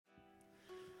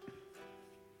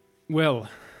Well,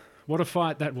 what a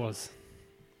fight that was.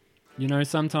 You know,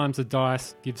 sometimes the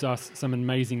dice gives us some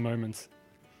amazing moments.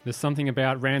 There's something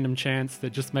about random chance that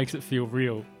just makes it feel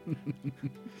real.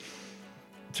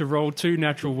 To roll 2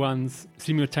 natural ones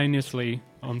simultaneously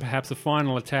on perhaps a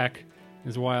final attack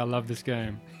is why I love this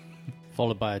game.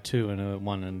 Followed by a 2 and a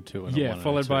 1 and 2 and a 1 Yeah, and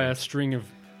followed a 2. by a string of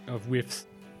whiffs.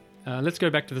 Let's go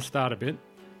back to the start a bit.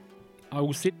 I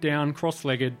will sit down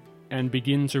cross-legged and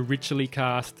begin to ritually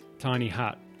cast Tiny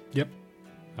Hut. Yep.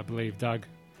 I believe, Doug.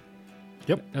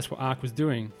 Yep. That's what Ark was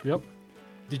doing. Yep.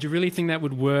 Did you really think that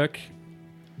would work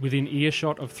within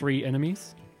earshot of 3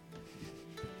 enemies?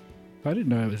 I didn't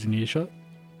know it was an earshot.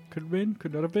 Could have been,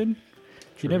 could not have been.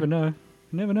 You never know. You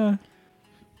never know.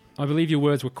 I believe your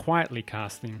words were quietly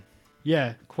casting.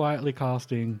 Yeah, quietly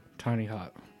casting Tiny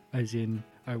Hut. As in,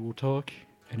 I will talk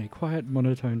in a quiet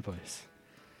monotone voice.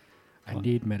 I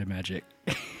need meta magic.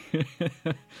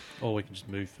 Or we can just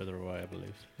move further away, I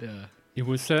believe. Yeah. It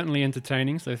was certainly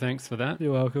entertaining, so thanks for that.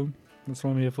 You're welcome. That's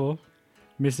what I'm here for.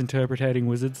 Misinterpreting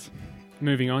wizards.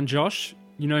 Moving on, Josh,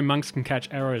 you know monks can catch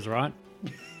arrows, right?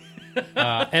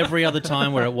 Every other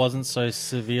time where it wasn't so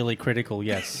severely critical,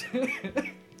 yes.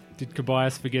 Did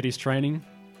Kobayas forget his training?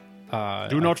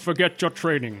 Do not forget your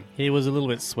training. He was a little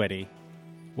bit sweaty.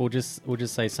 We'll just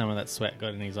say some of that sweat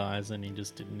got in his eyes and he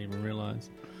just didn't even realise.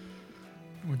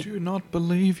 Would you not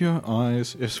believe your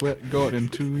eyes if sweat got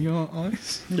into your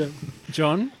eyes? Yeah.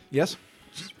 John, Yes.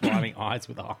 Rhyming eyes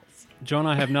with eyes. John,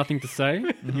 I have nothing to say.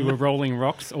 You were rolling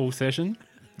rocks all session.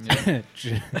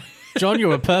 John, you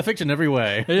were perfect in every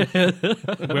way.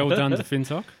 Well done to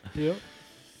Fintok. Yep.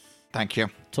 Thank you.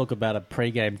 Talk about a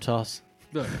pre-game toss.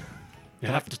 You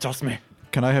have to toss me.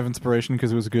 Can I have inspiration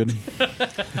because it was good?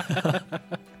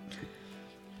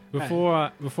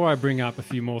 Before I bring up a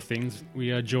few more things,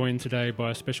 we are joined today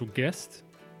by a special guest.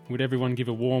 Would everyone give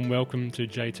a warm welcome to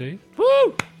JT?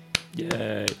 Woo!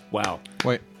 Yay. Wow.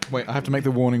 Wait, I have to make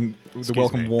the warning, the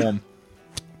welcome me. warm.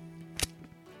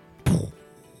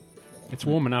 It's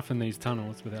warm enough in these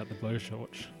tunnels without the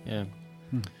blowtorch. Yeah.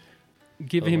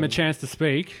 Give him a chance to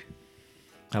speak.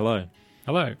 Hello.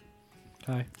 Hello.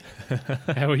 Hi.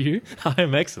 How are you?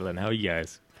 I'm excellent. How are you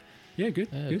guys? Yeah,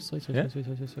 good. good. Sweet. Yeah. Cool,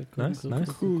 Nice, cool, nice.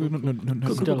 cool, cool, cool.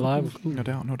 No, Still alive. no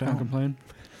doubt, no Can't doubt. complain.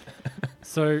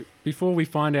 So, before we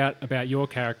find out about your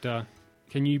character,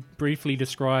 can you briefly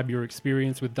describe your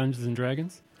experience with Dungeons and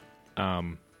Dragons?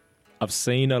 I've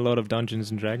seen a lot of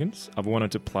Dungeons and Dragons. I've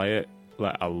wanted to play it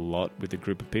like a lot with a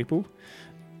group of people.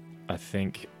 I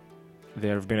think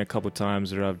there have been a couple of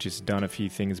times where I've just done a few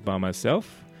things by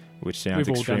myself, which sounds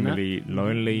We've all done that. extremely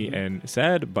lonely and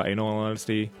sad, but in all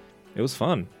honesty, it was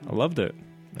fun. I loved it.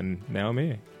 And now I'm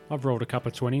here. I've rolled a couple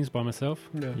of 20s by myself.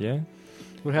 Yeah.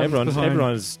 What happens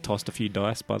Everyone's tossed a few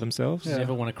dice by themselves. Yeah.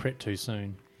 Never want to crit too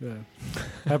soon. Yeah.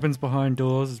 Happens behind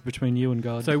doors is between you and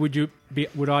God. So,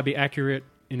 would I be accurate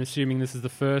in assuming this is the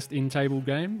first in-table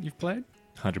game you've played?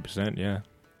 100%, yeah.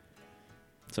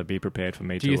 So be prepared for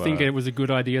me to... Do you think it was a good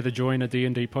idea to join a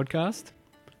D&D podcast?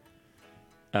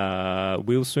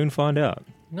 We'll soon find out.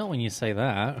 Not when you say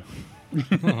that.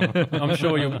 I'm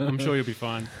sure you'll be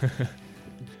fine.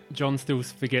 John still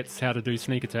forgets how to do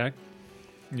sneak attack.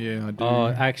 Yeah, I do. Oh,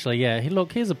 actually, yeah.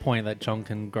 Look, here's a point that John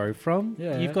can grow from.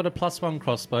 Yeah. You've got a +1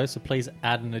 crossbow, so please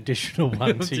add an additional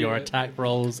one to your attack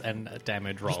rolls and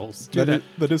damage rolls. that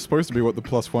is supposed to be what the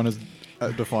 +1 is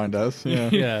defined as. Yeah.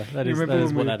 Yeah, that is remember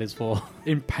what when that is for.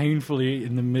 painfully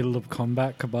in the middle of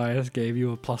combat, Kobayas gave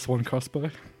you a +1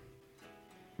 crossbow.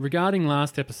 Regarding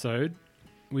last episode,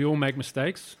 we all make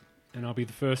mistakes, and I'll be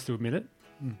the first to admit it.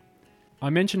 I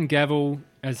mentioned Gavel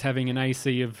as having an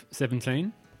AC of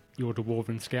 17, your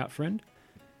Dwarven scout friend.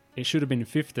 It should have been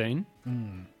 15.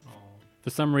 For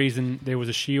some reason, there was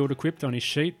a shield equipped on his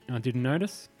sheet, and I didn't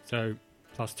notice, so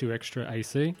 +2 extra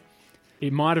AC.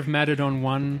 It might have mattered on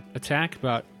one attack,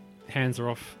 but hands are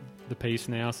off the piece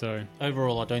now, so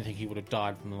Overall, I don't think he would have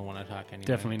died from the one attack anyway.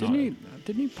 definitely not.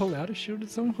 Didn't he pull out a shield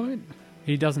at some point?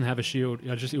 He doesn't have a shield.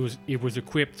 It was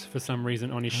equipped for some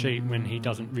reason on his sheet when he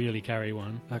doesn't really carry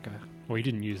one. Okay. Or he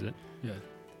didn't use it. Yeah.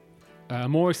 A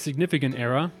more significant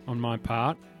error on my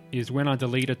part is when I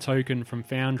delete a token from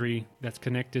Foundry that's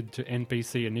connected to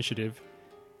NPC initiative,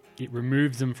 it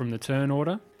removes them from the turn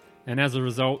order, and as a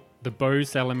result, the bow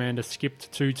salamander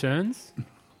skipped 2 turns.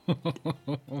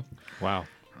 Wow.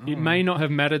 It may not have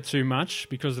mattered too much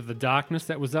because of the darkness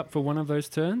that was up for one of those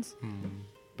turns,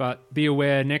 but be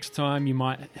aware next time you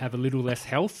might have a little less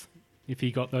health if he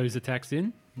got those attacks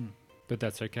in, but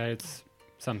that's okay. It's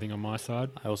something on my side.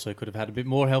 I also could have had a bit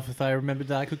more health if I remembered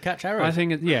that I could catch arrows. I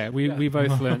think, we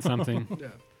both learnt something.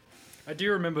 I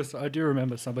do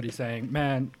remember somebody saying,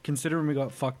 "Man, considering we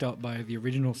got fucked up by the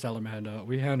original salamander,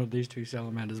 we handled these two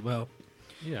salamanders well."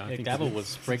 Yeah, I Yeah, think Gavel so.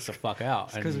 was freaked the fuck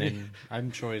out, and 'cause we- then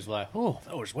I'm sure he's like, "Oh,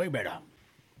 that was way better."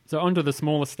 So onto the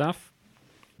smaller stuff.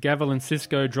 Gavel and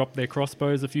Cisco dropped their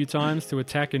crossbows a few times to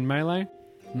attack in melee.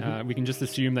 We can just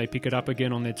assume they pick it up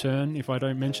again on their turn if I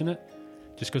don't mention it,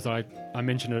 just because I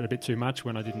mentioned it a bit too much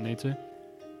when I didn't need to.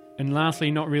 And lastly,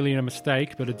 not really a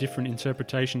mistake, but a different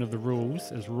interpretation of the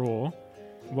rules as raw.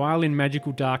 While in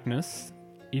magical darkness,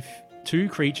 if two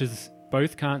creatures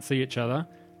both can't see each other,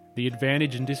 the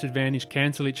advantage and disadvantage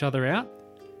cancel each other out,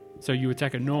 so you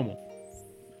attack at normal.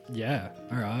 Yeah,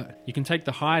 all right. You can take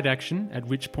the hide action, at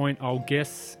which point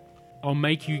I'll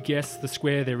make you guess the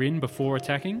square they're in before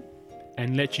attacking,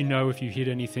 and let you know if you hit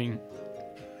anything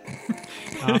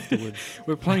afterwards.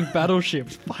 We're playing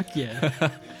battleships. Fuck yeah.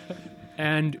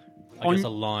 And I guess a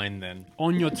line then.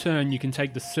 on your turn, you can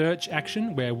take the search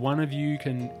action, where one of you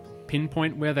can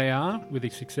pinpoint where they are with a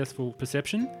successful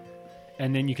perception,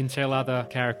 and then you can tell other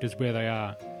characters where they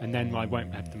are, and then I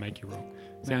won't have to make you roll.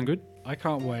 Sound good? I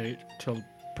can't wait to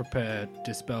prepare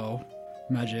Dispel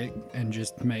Magic and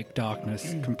just make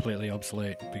Darkness completely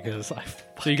obsolete because I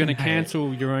So you're going to fucking hate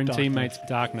cancel your own darkness. teammate's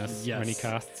darkness Yes. when he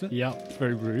casts it? Yep, It's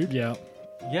very rude. yep.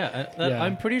 Yeah, Yeah.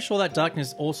 I'm pretty sure that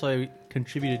darkness also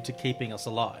contributed to keeping us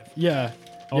alive. Yeah.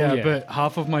 Oh, yeah, yeah. but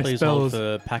half of my Please hold spells,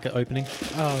 the packet opening.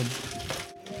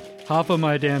 half of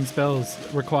my damn spells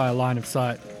require line of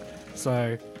sight,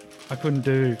 so I couldn't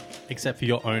do Except for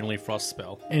your only frost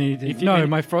spell. anything. If you- No,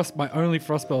 my only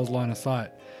frost spell is line of sight,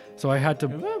 so I had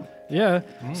to,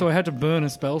 so I had to burn a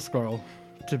spell scroll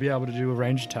to be able to do a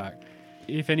range attack.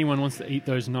 If anyone wants to eat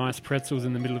those nice pretzels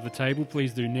in the middle of the table,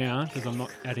 please do now, because I'm not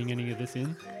adding any of this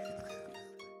in.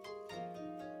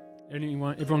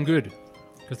 Everyone good?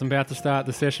 Because I'm about to start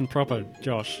the session proper,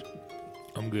 Josh.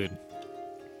 I'm good.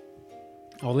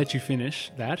 I'll let you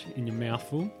finish that in your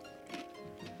mouthful.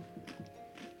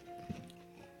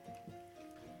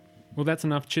 Well, that's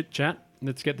enough chit-chat.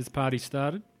 Let's get this party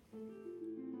started.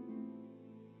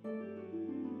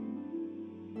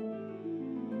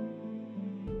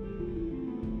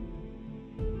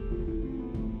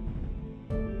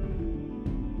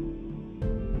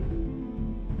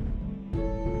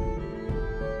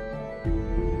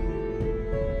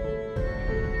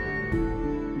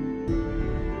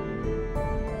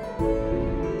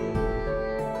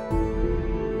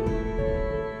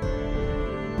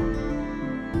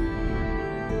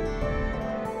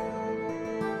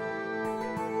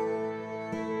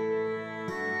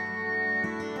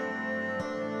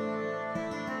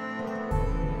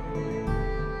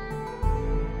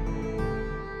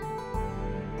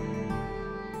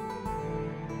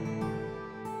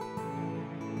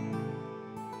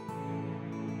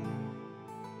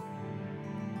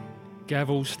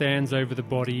 Gavel stands over the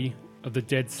body of the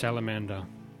dead salamander,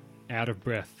 out of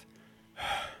breath.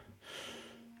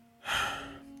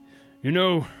 You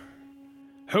know,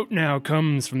 Hout now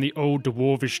comes from the old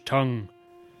dwarvish tongue.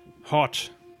 Hot,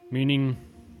 meaning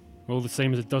all the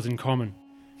same as it does in common.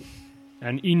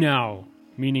 And Inau,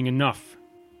 meaning enough.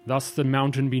 Thus the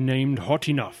mountain be named Hot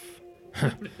Enough.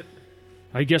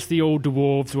 I guess the old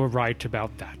dwarves were right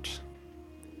about that.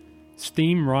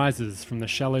 Steam rises from the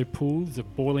shallow pools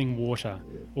of boiling water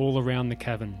all around the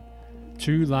cavern.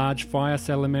 Two large fire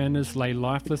salamanders lay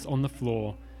lifeless on the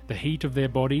floor, the heat of their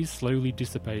bodies slowly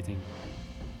dissipating.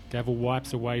 Gavel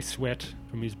wipes away sweat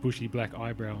from his bushy black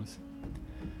eyebrows.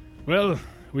 Well,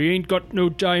 we ain't got no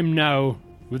time now,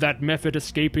 with that method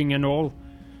escaping and all.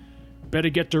 Better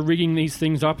get to rigging these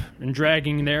things up and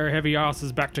dragging their heavy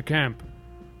asses back to camp.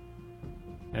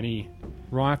 And he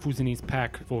rifles in his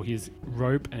pack for his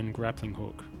rope and grappling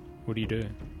hook. What do you do?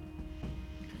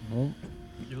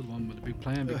 You're the one with the big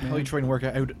plan, big I man. try and work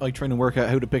out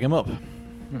how to pick him up.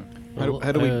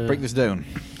 How do we break this down?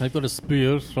 I've got a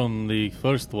spear from the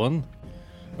first one.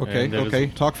 Okay, And there's- okay.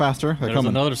 Talk faster. They're There's coming.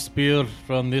 another spear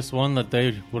from this one that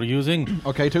they were using.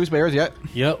 Okay, two spares, yeah.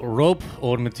 Yeah, rope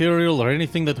or material or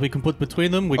anything that we can put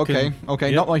between them. We Okay, can, okay.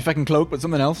 yeah. Not my fucking cloak, but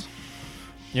something else.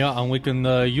 Yeah, and we can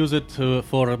use it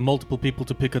for multiple people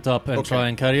to pick it up and Okay. try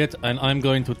and carry it. And I'm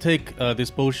going to take this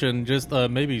potion, just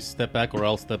maybe step back or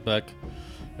I'll step back.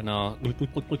 And click,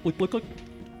 click, click, click, click, click, click.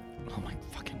 Oh my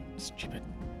fucking stupid.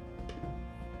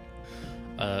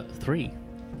 3.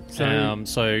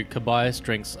 So Kobayas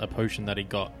drinks a potion that he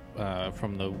got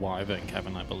from the Wyvern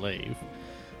Cavern, I believe.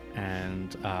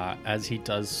 And as he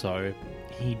does so,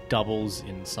 he doubles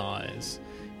in size.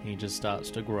 He just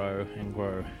starts to grow and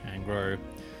grow and grow.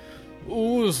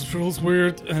 Oh, this feels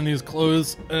weird. And his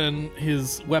clothes and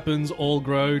his weapons all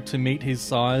grow to meet his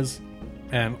size.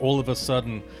 And all of a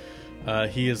sudden,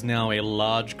 He is now a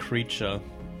large creature,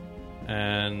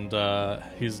 and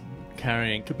his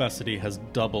carrying capacity has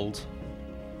doubled.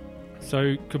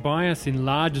 So Kobayas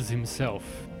enlarges himself,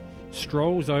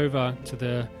 strolls over to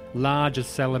the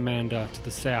largest salamander to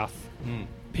the south,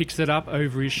 picks it up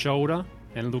over his shoulder,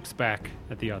 and looks back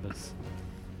at the others.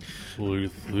 I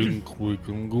think we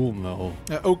can go now.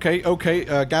 Okay.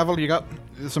 Gavel, you got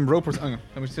some rope? Hang on.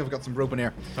 Let me see if I've got some rope in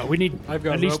here. Oh, we need I've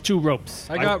got at least rope. 2 ropes.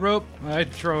 I got rope.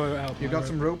 I'd throw it out. You my got rope.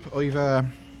 some rope?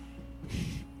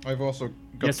 I've also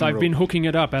got Yes, some I've rope. been hooking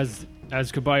it up as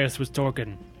Kobayas was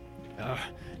talking.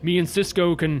 Me and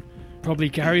Cisco can probably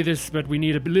carry this, but we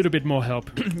need a little bit more help.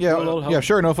 Yeah, I'll help. yeah,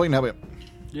 sure enough, I can help you.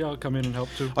 Yeah, I'll come in and help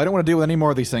too. I don't want to deal with any more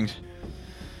of these things.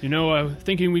 You know,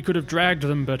 thinking we could have dragged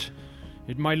them, but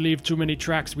it might leave too many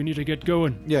tracks. We need to get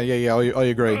going. Yeah, I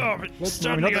agree. Oh, it's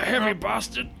certainly a heavy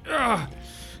bastard.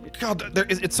 God,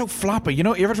 it's so floppy. You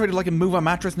know, you ever try to like move a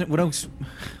mattress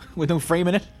with no frame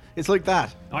in it? It's like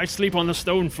that. I sleep on the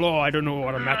stone floor. I don't know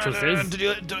what a mattress is.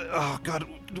 Oh God,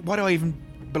 why do I even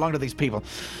belong to these people?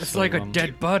 It's So, like a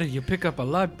dead body. You pick up a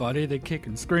live body, they kick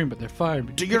and scream, but they're fine.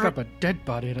 But Do you you pick ever- up a dead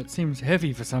body and it seems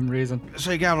heavy for some reason.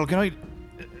 Say, Gavel, can I?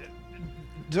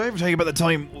 Did I ever tell you about the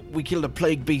time we killed a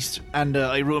plague beast and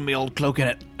I ruined my old cloak in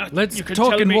it? Let's you can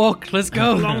talk tell and me walk. Let's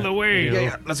go. Along the way.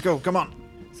 Yeah, let's go. Come on.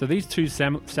 So these 2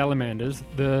 salamanders,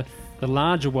 the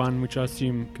larger one, which I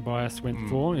assume Kobayas went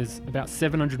for, is about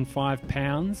 705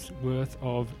 pounds worth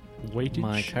of weightage.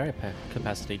 My carry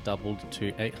capacity doubled to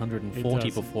 840 It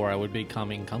does. before I would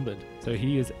become encumbered. So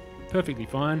he is perfectly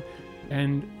fine.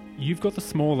 And you've got the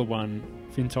smaller one,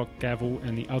 Fintok, Gavel,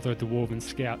 and the other Dwarven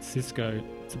Scout, Cisco.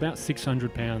 It's about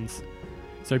 600 pounds.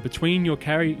 So between your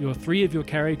 3 of your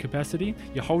carry capacity,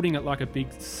 you're holding it like a big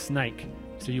snake.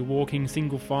 So you're walking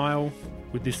single file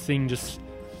with this thing just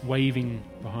waving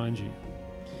behind you,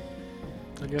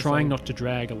 I guess trying I'll, not to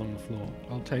drag along the floor.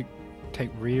 I'll take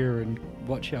rear and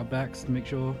watch our backs to make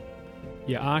sure.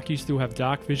 Yeah, Ark, you still have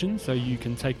dark vision, so you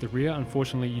can take the rear.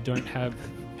 Unfortunately, you don't have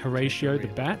Horatio the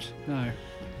bat, No.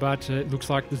 but it looks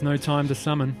like there's no time to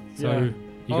summon. So, Yeah.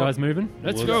 you Oh. guys moving?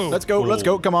 Let's Let's- go. Let's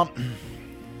go. Come on.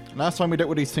 Last time we dealt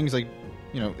with these things,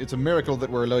 it's a miracle that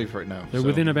we're alive right now. So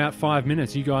within about 5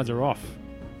 minutes, you guys are off.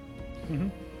 Mm-hmm.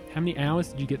 How many hours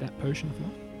did you get that potion for?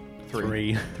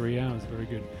 3. 3 hours. Very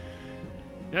good.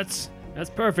 That's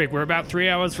perfect. We're about 3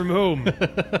 hours from home.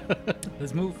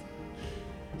 Let's move.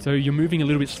 So you're moving a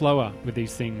little bit slower with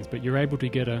these things, but you're able to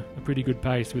get a pretty good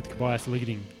pace with Kobayas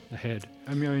leading ahead.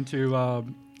 I'm going to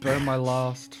burn my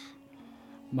last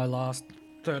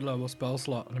 3rd level spell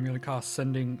slot, and I'm going to cast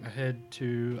Sending Ahead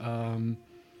to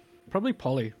probably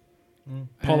Polly.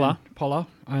 Polla,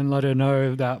 And let her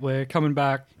know that we're coming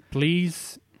back.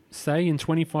 please say in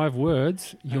 25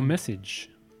 words your message.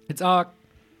 It's Ark.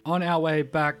 On our way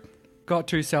back, got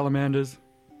 2 salamanders.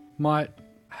 Might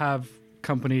have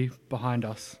company behind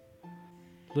us.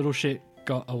 Little shit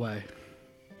got away.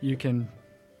 You can...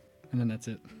 And then that's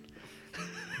it.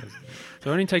 So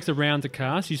it only takes a round to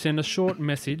cast. You send a short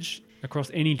message across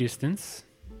any distance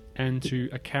and to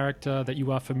a character that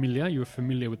you are familiar. You are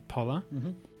familiar with Polla.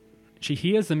 Mm-hmm. She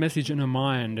hears the message in her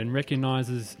mind and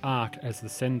recognizes Ark as the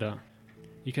sender.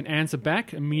 You can answer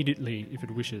back immediately if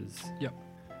it wishes. Yep.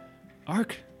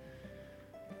 Ark,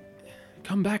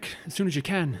 come back as soon as you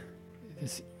can.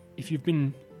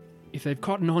 If they've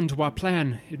cottoned on to our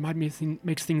plan, it might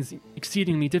makes things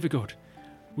exceedingly difficult.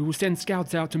 We will send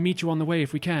scouts out to meet you on the way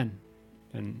if we can.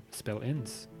 And the spell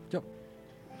ends.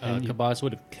 And you- Kobayas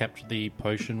would have kept the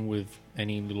potion with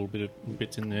any little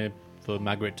bits in there for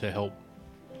Margaret to help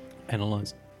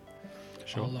analyze.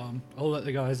 Sure. I'll let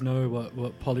the guys know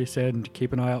what Polly said and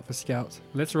keep an eye out for scouts.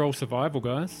 Let's roll survival,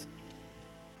 guys.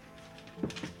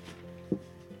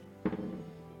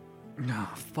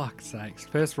 Oh, fuck's sakes.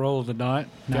 First roll of the night.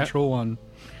 Natural 1.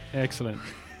 Excellent.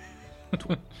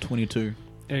 22.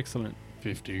 Excellent.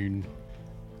 15.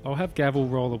 I'll have Gavel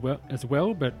roll as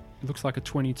well, but it looks like a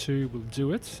 22 will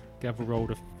do it. Gavel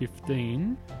rolled a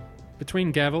 15.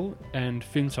 Between Gavel and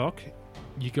Fintok,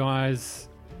 you guys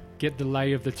get the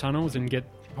lay of the tunnels and get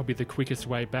probably the quickest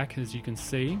way back, as you can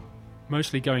see.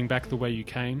 Mostly going back the way you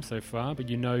came so far, but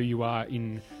you know you are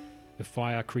in the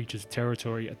fire creature's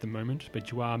territory at the moment,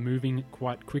 but you are moving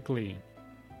quite quickly.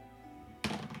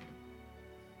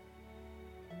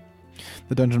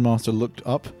 The dungeon master looked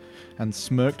up and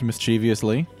smirked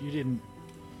mischievously. You didn't...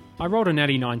 I rolled a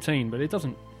natty 19, but it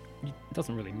doesn't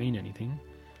really mean anything.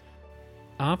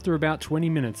 After about 20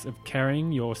 minutes of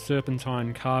carrying your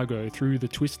serpentine cargo through the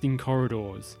twisting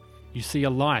corridors, you see a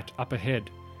light up ahead,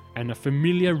 and a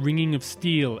familiar ringing of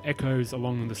steel echoes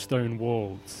along the stone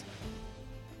walls.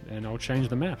 And I'll change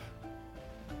the map.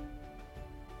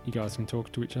 You guys can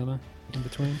talk to each other in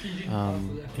between.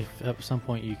 If at some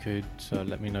point you could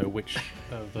let me know which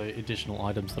of the additional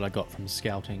items that I got from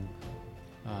scouting,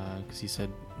 because you said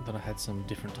that I had some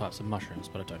different types of mushrooms,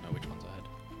 but I don't know which ones I had.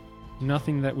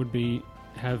 Nothing that would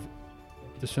have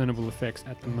discernible effects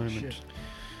at the moment. Shit.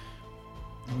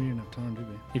 We didn't have time, did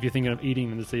we? If you're thinking of eating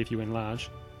them to see if you enlarge.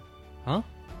 Huh?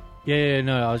 Yeah,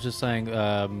 no, I was just saying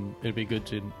it'd be good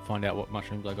to find out what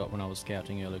mushrooms I got when I was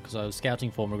scouting earlier, because I was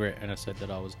scouting for Magritte and I said that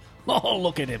I was, oh,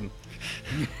 look at him.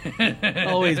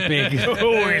 Oh, he's big.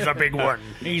 Oh, he's a big one.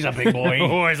 He's a big boy.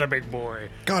 Oh, he's a big boy.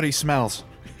 God, he smells.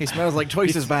 He smells like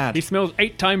twice as bad. He smells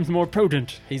 8 times more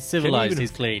potent. He's civilized, even- he's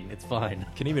clean, it's fine.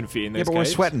 Can even fit in Yeah, those but we're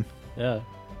caves? sweating. Yeah.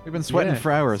 We've been sweating Yeah.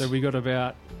 for hours. So we got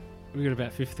about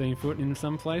 15 foot in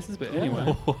some places, but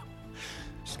anyway.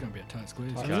 It's going to be a tight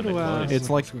squeeze. A little,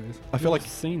 It's like squeeze. I feel like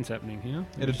scenes happening here.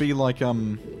 it'd be like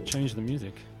Change the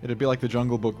music. it'd be like the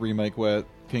Jungle Book remake where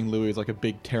King Louis is like a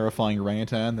big terrifying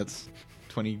orangutan that's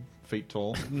 20 feet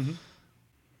tall.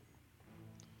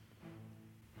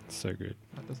 So good.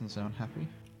 That doesn't sound happy.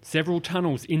 Several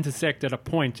tunnels intersect at a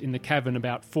point in the cavern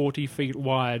about 40 feet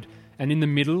wide, and in the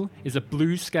middle is a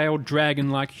blue-scaled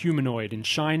dragon-like humanoid in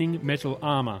shining metal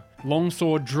armor,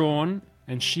 longsword drawn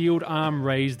and shield arm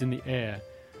raised in the air.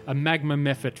 A magma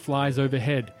mephit flies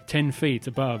overhead, 10 feet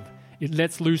above. It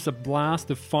lets loose a blast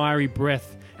of fiery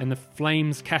breath, and the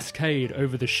flames cascade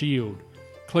over the shield.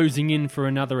 Closing in for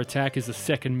another attack is a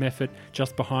second mephit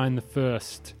just behind the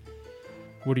first.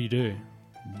 What do you do?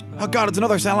 Oh God, it's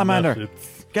another salamander.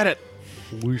 Get it.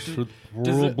 We should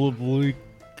Does it- probably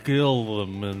kill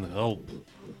them and help.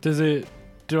 Do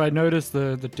I notice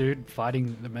the dude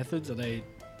fighting the methods? Are they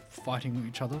fighting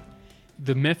each other?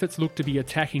 The mephits look to be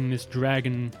attacking this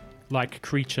dragon-like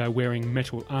creature wearing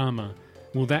metal armor.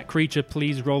 Will that creature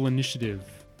please roll initiative?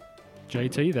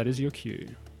 JT, that is your cue.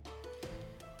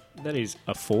 That is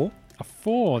a 4. A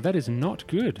 4, that is not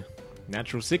good.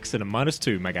 Natural 6 and a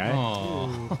 -2, my guy.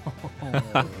 Oh.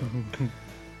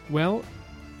 Well,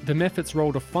 the mephits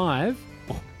rolled a 5,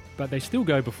 but they still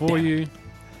go before you,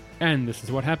 and this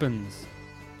is what happens.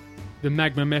 The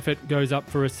magma mephit goes up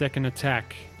for a second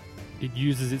attack. It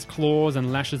uses its claws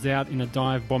and lashes out in a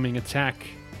dive-bombing attack.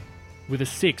 With a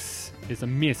 6, it's a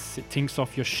miss. It tinks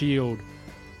off your shield.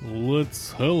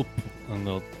 Let's help. And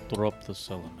I'll drop the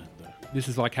salamander. This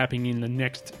is like happening in the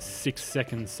next 6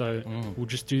 seconds, so we'll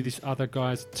just do this other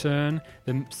guy's turn.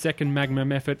 The second magma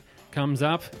mephit comes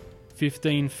up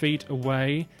 15 feet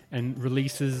away and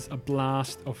releases a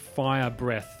blast of fire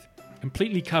breath,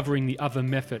 completely covering the other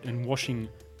mephit and washing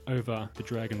over the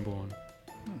Dragonborn.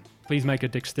 Please make a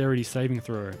dexterity saving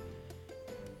throw.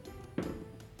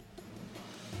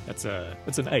 That's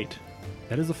an 8.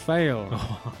 That is a fail.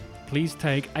 Please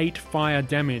take 8 fire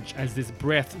damage as this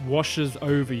breath washes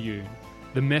over you.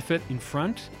 The mephit in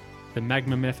front, the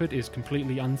magma mephit, is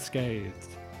completely unscathed,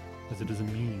 as it is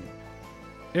immune.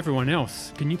 Everyone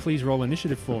else, can you please roll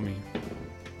initiative for me?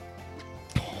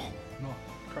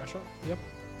 Crash up? Yep.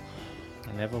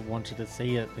 I never wanted to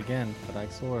see it again, but I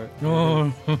saw it.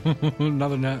 Oh,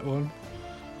 another nat one.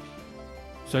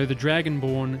 So the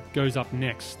Dragonborn goes up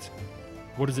next.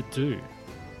 What does it do?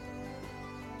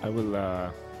 I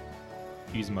will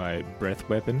use my breath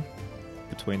weapon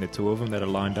between the two of them that are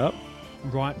lined up.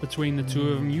 Right between the two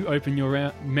of them, you open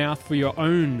your mouth for your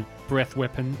own breath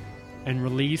weapon and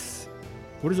release.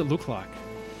 What does it look like?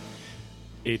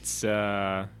 It's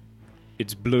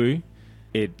blue.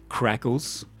 It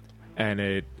crackles, and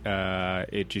it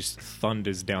just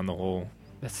thunders down the hall.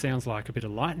 That sounds like a bit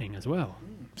of lightning as well.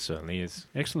 Certainly is.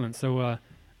 Excellent. So a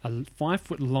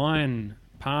 5-foot line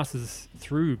passes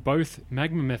through both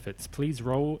magma mephits. Please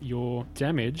roll your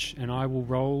damage, and I will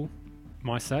roll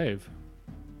my save.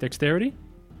 Dexterity?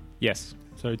 Yes.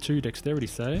 So 2 dexterity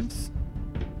saves.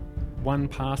 One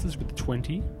passes with a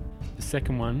 20. The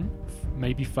second one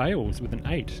maybe fails with an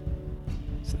 8.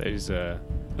 So there's a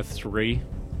 3.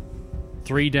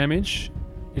 3 damage.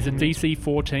 Is it DC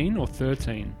 14 or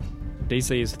 13?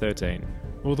 DC is 13.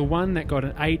 Well, the one that got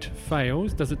an 8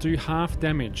 fails. Does it do half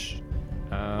damage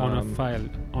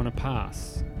on a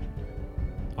pass?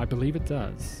 I believe it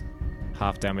does.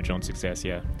 Half damage on success,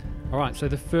 yeah. All right, so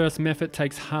the first mephit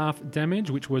takes half damage,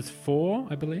 which was 4,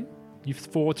 I believe. You've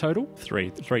 4 total?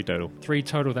 3 total. 3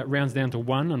 total. That rounds down to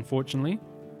 1, unfortunately.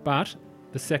 But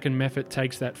the second mephit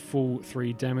takes that full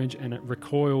 3 damage and it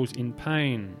recoils in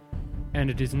pain. And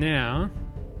it is now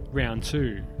round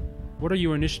 2. What are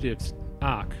your initiatives,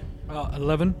 Ark?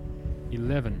 11.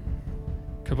 11.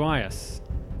 Kobayas?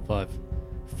 5.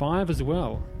 5 as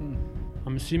well.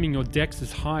 I'm assuming your dex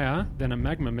is higher than a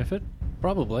magma mephit.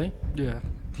 Probably. Yeah.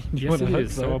 Yes, wanna it hope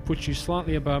is. So I'll put you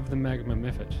slightly above the magma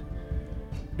mephit.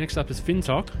 Next up is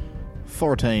Fintok.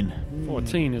 14.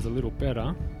 14 is a little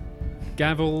better.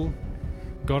 Gavel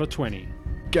got a 20.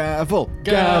 Gavel.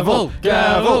 Gavel,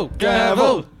 gavel,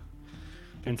 gavel.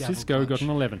 And Gavel Cisco punch. got an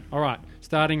 11. All right,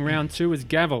 starting round 2 is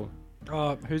Gavel.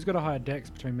 Who's got a higher dex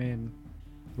between me and...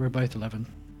 We're both 11.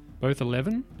 Both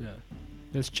 11. Yeah.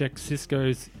 Let's check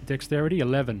Cisco's dexterity.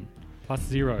 11 plus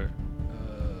 0.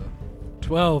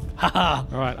 12. Haha.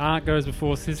 All right, Ark goes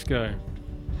before Cisco.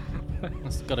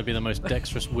 That's got to be the most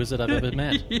dexterous wizard I've ever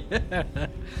met.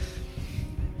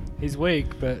 He's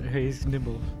weak, but he's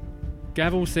nimble.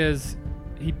 Gavel says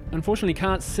he unfortunately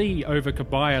can't see over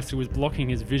Kobayas, who is blocking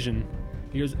his vision.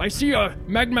 He goes, I see a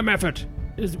magma method.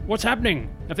 What's happening?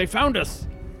 Have they found us?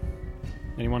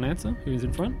 Anyone answer? Who's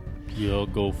in front? Yeah,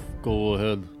 go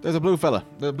ahead. There's a blue fella.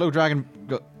 The blue dragon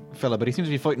fella, but he seems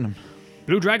to be fighting him.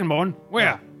 Blue Dragonborn?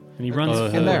 Where? And he runs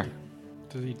In there.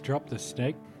 Does he drop the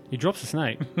snake? He drops the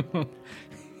snake,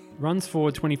 runs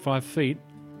forward 25 feet,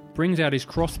 brings out his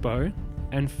crossbow,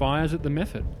 and fires at the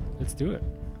method. Let's do it.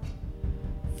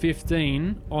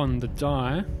 15 on the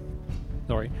die.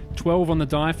 Sorry, 12 on the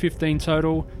die, 15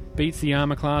 total. Beats the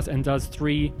armor class and does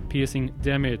 3 piercing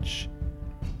damage.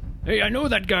 Hey, I know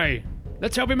that guy.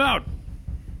 Let's help him out.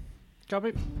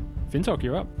 Copy. Fintok,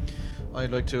 you're up.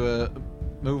 I'd like to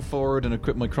move forward and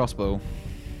equip my crossbow.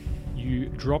 You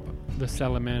drop the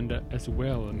salamander as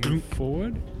well and move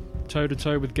forward, toe to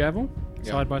toe with Gavel,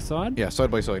 Yeah. side by side. Yeah,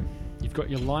 side by side. You've got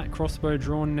your light crossbow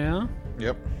drawn now,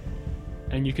 Yep.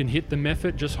 and you can hit the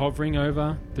method just hovering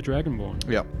over the Dragonborn.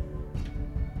 Yep.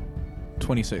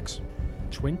 26.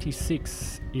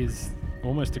 26 is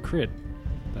almost a crit,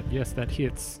 but yes, that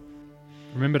hits.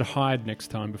 Remember to hide next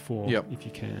time before, Yep. if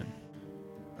you can.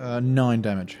 9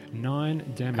 damage. 9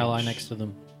 damage. Ally next to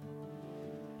them.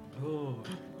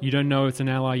 You don't know it's an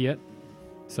ally yet,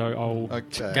 so I'll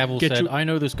Okay. Gavel Get said, you- I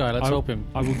know this guy, let's help him.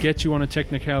 I will get you on a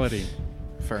technicality.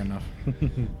 Fair enough.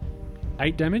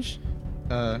 8 damage,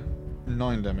 9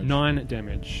 damage. 9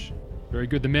 damage. Very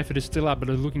good. The method is still up, but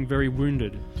is looking very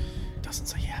wounded. Doesn't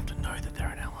say you have to know that they're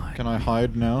an ally. Can I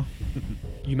hide now?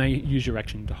 You may use your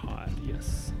action to hide.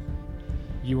 Yes.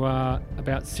 You are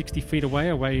about 60 feet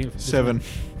away. 7.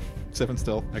 7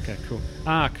 still. Okay, cool.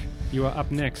 Ark, you are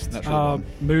up next. Natural one.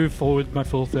 Move forward my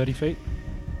full 30 feet.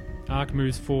 Ark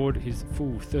moves forward his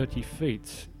full 30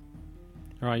 feet.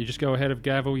 All right, you just go ahead of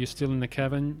Gavel. You're still in the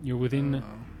cavern. You're within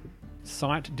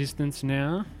sight distance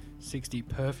now. 60,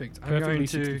 perfect. I'm Perfectly going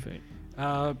 60 to... feet.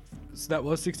 So that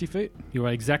was 60 feet. You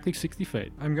are exactly 60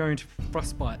 feet. I'm going to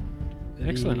frostbite.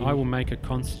 Excellent. I will make a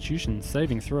constitution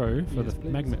saving throw for Yes, the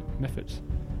please. magma methods.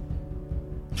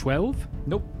 12?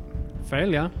 Nope.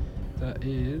 Failure. That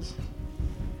is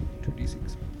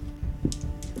 2d6.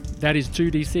 That is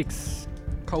 2d6.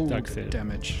 Cold Doug said.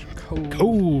 damage. Cold.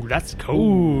 Cool, that's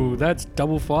cool. Ooh, that's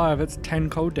double 5. That's 10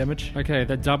 cold damage. Okay,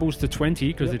 that doubles to 20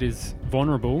 because Yep. it is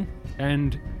vulnerable,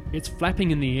 and it's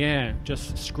flapping in the air,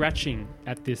 just scratching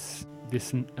at this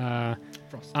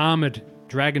Frost. armored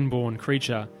dragonborn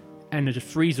creature, and it just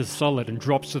freezes solid and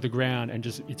drops to the ground, and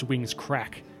just its wings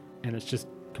crack, and it's just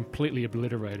completely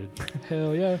obliterated.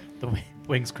 Hell yeah. The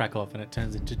wings crack off and it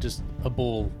turns into just a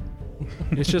ball.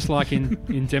 It's just like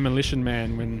in Demolition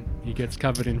Man when he gets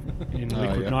covered in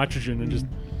liquid yeah. nitrogen and just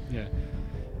yeah.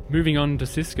 Moving on to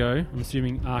Cisco, I'm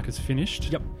assuming Ark is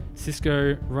finished. Yep.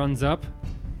 Cisco runs up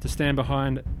to stand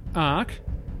behind Ark,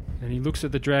 and he looks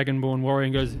at the Dragonborn warrior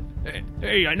and goes,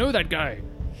 hey, I know that guy!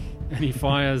 And he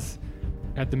fires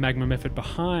at the magma method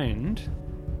behind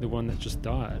the one that just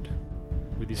died.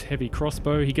 With his heavy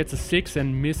crossbow, he gets a 6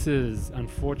 and misses,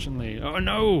 unfortunately. Oh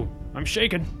no! I'm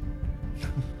shaken!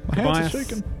 My hands are Kobayas,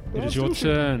 shaking. it is your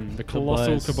turn. The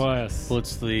colossal Kobayas.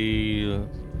 Puts the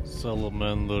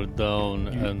salamander down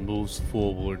You- and moves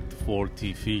forward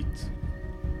 40 feet.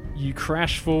 You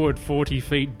crash forward 40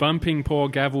 feet, bumping poor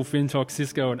Gavel, Fintok,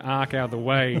 Cisco, and Ark out of the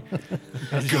way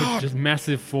as your just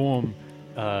massive form.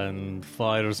 And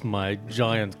fires my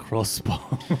giant crossbow.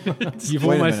 You've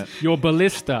Wait a almost minute. your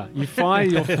ballista. You fire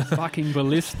your fucking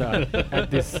ballista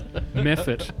at this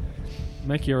method.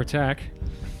 Make your attack.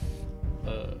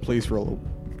 Please roll.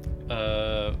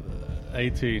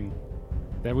 18.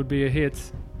 That would be a hit.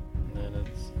 And then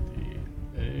it's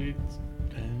the 8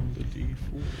 and the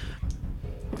D4.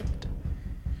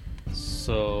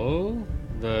 So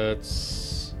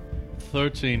that's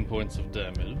 13 points of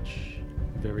damage.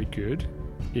 Very good.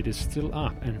 It is still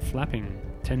up and flapping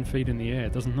 10 feet in the air.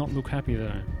 It does not look happy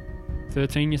though.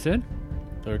 13, you said?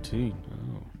 13.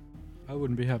 Oh, I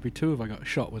wouldn't be happy too if I got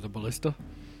shot with a ballista.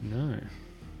 no.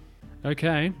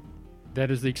 Okay. That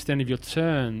is the extent of your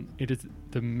turn. It is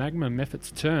the magma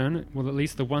method's turn. Well, at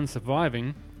least the one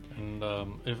surviving. And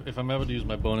if I'm able to use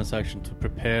my bonus action to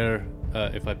prepare,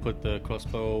 if I put the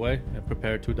crossbow away, I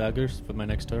prepare 2 daggers for my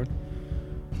next turn.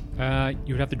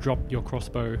 You would have to drop your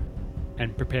crossbow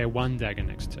and prepare 1 dagger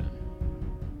next turn.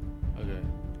 Okay.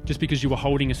 Just because you were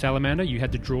holding a salamander, you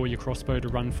had to draw your crossbow to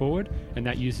run forward, and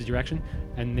that uses your action.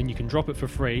 And then you can drop it for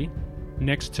free.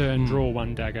 Next turn, draw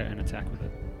 1 dagger and attack with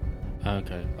it.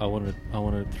 Okay. I want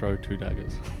to throw 2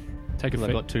 daggers. Take a I've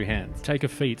feat. got 2 hands. Take a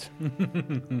feat.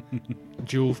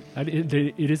 Dual.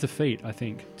 It is a feat, I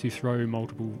think, to throw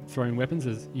multiple throwing weapons.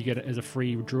 As you get it as a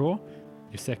free draw,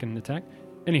 your second attack.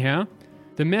 Anyhow,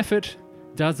 the Mephit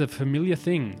does a familiar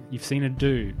thing you've seen it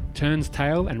do. Turns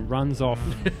tail and runs off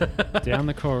down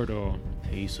the corridor.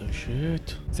 Piece of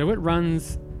shit. So it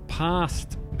runs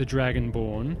past the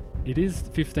Dragonborn. It is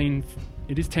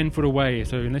 10 foot away,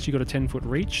 so unless you've got a 10-foot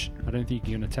reach, I don't think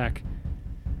you can attack.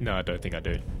 No, I don't think I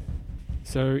do.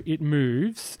 So it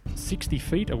moves 60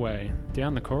 feet away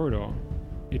down the corridor.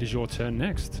 It is your turn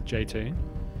next, JT.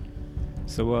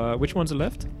 So which ones are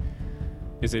left?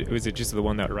 Is it just the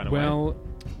one that ran away? Well,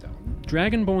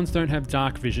 Dragonborns don't have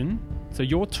dark vision, so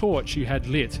your torch you had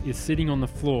lit is sitting on the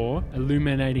floor,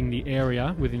 illuminating the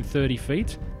area within 30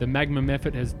 feet. The magma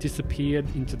Mephit has disappeared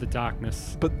into the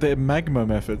darkness. But they're magma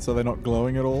methods, are they not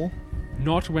glowing at all?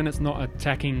 Not when it's not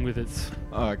attacking with its...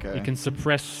 Oh, okay. It can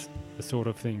suppress the sort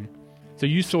of thing. So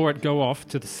you saw it go off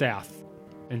to the south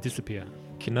and disappear.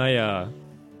 Can I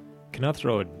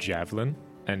throw a javelin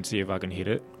and see if I can hit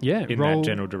it? Yeah, in roll, that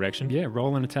general direction. Yeah,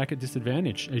 roll an attack at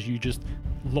disadvantage as you just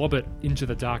lob it into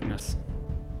the darkness.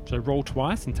 So roll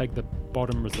twice and take the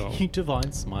bottom result. Can you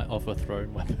divine smite off a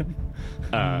thrown weapon?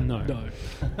 No.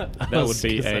 That would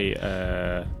be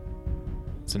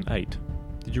it's an 8.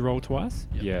 Did you roll twice?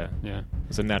 Yeah, Yeah.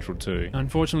 it's a natural 2.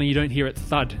 Unfortunately, you don't hear it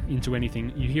thud into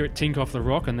anything. You hear it tink off the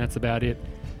rock, and that's about it.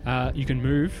 You can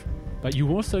move, but you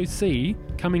also see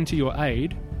coming to your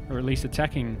aid, or at least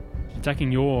attacking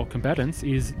your combatants,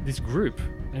 is this group.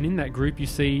 And in that group, you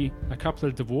see a couple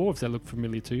of dwarves that look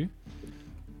familiar to you,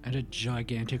 And a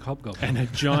gigantic hobgoblin. and a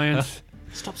giant,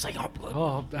 Stop saying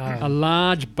hobgoblin. a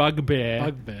large bugbear,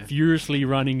 Bugbear. furiously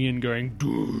running in, going.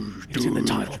 It's in the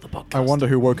title of the podcast. I wonder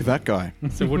who woke that guy.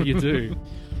 So what do you do?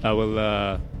 I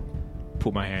will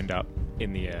put my hand up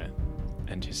in the air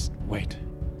and just wait.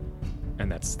 And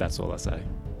that's all I say.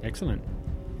 Excellent.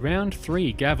 Round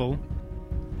 3, Gavel.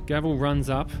 Gavel runs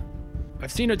up.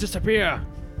 I've seen it disappear.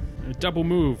 A double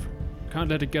move. Can't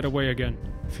let it get away again.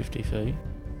 50 feet.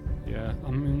 Yeah,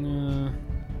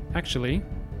 actually,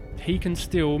 he can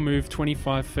still move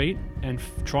 25 feet and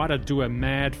try to do a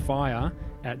mad fire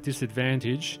at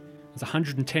disadvantage. It's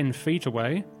 110 feet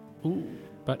away. Ooh.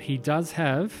 But he does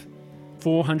have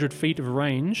 400 feet of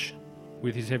range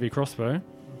with his heavy crossbow.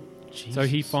 So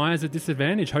he fires at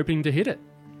disadvantage, hoping to hit it.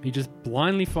 He just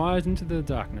blindly fires into the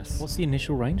darkness. What's the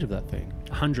initial range of that thing?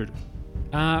 100.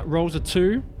 Rolls a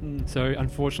 2, so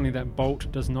unfortunately that bolt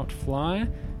does not fly.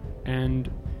 And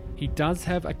he does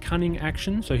have a cunning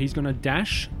action, so he's going to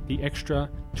dash the extra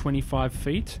 25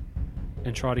 feet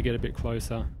and try to get a bit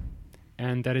closer.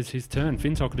 And that is his turn.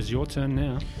 Fintok, it is your turn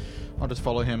now. I'll just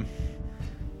follow him.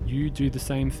 You do the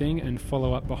same thing and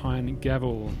follow up behind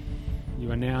Gavel.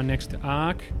 You are now next to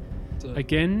Ark.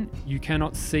 Again, you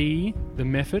cannot see the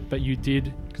Mephit, but you did.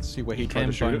 You can see where he tried Can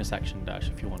to shoot it. bonus action dash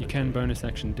if you want. You can bonus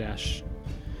action dash.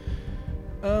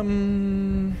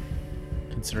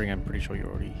 Considering I'm pretty sure you're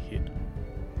already hit.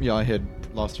 Yeah, I hid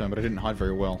last turn, but I didn't hide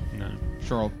very well. No.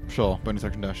 Sure, bonus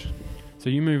action dash. So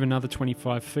you move another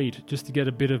 25 feet just to get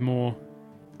a bit more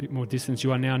distance.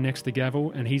 You are now next to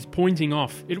Gavel, and he's pointing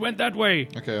off. It went that way.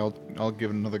 Okay, I'll give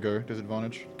it another go.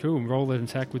 Disadvantage. Cool. Roll an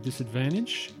attack with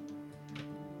disadvantage.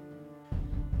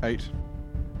 8.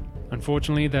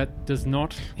 Unfortunately, that does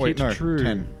not Wait, hit no, true.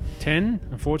 10. 10?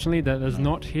 Unfortunately, that does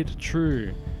not hit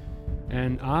true.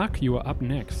 And Ark, you are up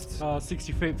next.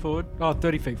 60 feet forward.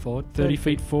 30 feet forward. 30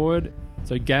 feet forward.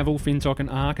 So Gavel, Fintok, and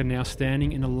Ark are now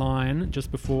standing in a line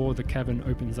just before the cavern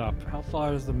opens up. How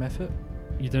far is the Mephit?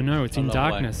 You don't know. It's A in long way.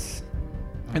 darkness.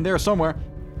 And there somewhere.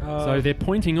 So they're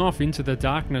pointing off into the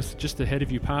darkness just ahead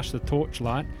of you past the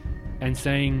torchlight and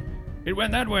saying, "It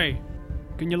went that way.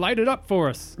 Can you light it up for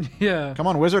us?" Yeah. Come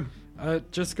on, wizard.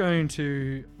 Just going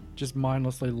to just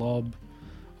mindlessly lob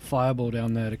fireball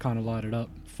down there to kind of light it up.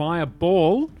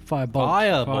 Fireball. Firebolt.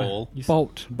 Fireball. You s-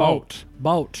 Bolt. Bolt.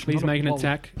 Bolt. Please Not a make an bolt.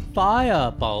 attack.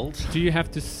 Firebolt. Do you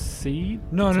have to see?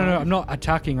 No, attack? I'm not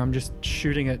attacking. I'm just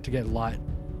shooting it to get light.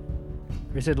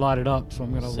 We said light it up, so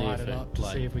I'm going to See light if it it, up to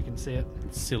like- see if we can see it.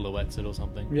 Silhouettes it or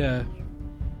something. Yeah.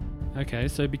 Okay,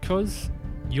 so because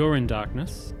you're in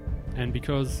darkness and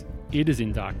because it is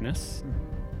in darkness,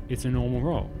 it's a normal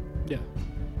roll Yeah.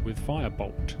 with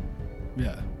Firebolt.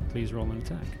 Yeah. Please roll an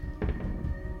attack.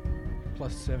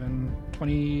 +7,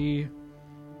 20.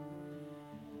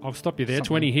 I'll stop you there. Something.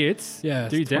 20 hits. Yeah,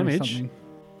 Do it's 20 damage. something.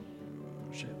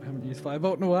 Shit, I haven't used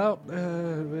Firebolt in a while.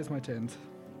 Where's my 10s?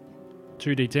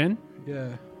 2d10. Yeah,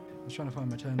 I was trying to find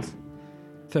my 10s.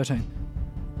 13.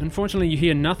 Unfortunately, you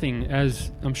hear nothing,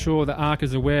 as I'm sure the Ark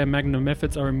is aware Magnum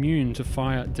efforts are immune to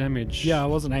fire damage. Yeah, I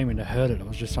wasn't aiming to hurt it. I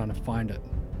was just trying to find it.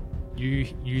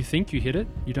 You think you hit it?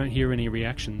 You don't hear any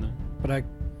reaction, though. But I...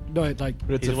 No, like...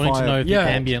 But it's He's a wanting to fire. know if Yeah. the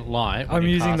ambient light, when I'm you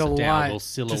using cast the it down, light will to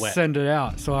silhouette. send it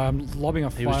out, so I'm lobbing a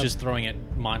He fire... was just throwing it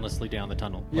mindlessly down the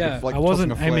tunnel. Yeah, like I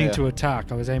wasn't tossing a aiming flare. to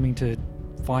attack. I was aiming to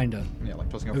find it. Yeah, like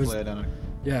tossing a It was- flare down a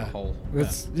Yeah. hole.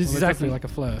 It's Well, it exactly doesn't- like a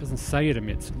flare. It doesn't say it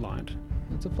emits light.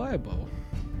 It's a fireball.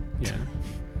 Yeah.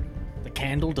 The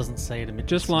candle doesn't say it emits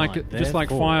just like light, just like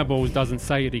therefore- Fireballs doesn't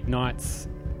say it ignites.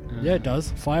 Yeah, it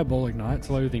does. Fireball ignites.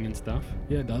 Clothing and stuff.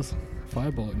 Yeah, it does.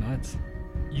 Fireball ignites.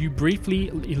 You briefly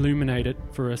illuminate it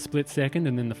for a split second,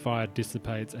 and then the fire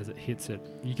dissipates as it hits it.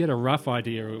 You get a rough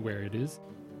idea of where it is.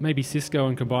 Maybe Cisco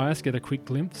and Kobayas get a quick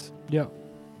glimpse. Yep.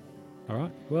 All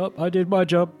right. Well, I did my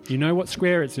job. You know what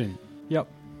square it's in. Yep.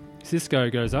 Cisco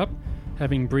goes up,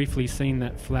 having briefly seen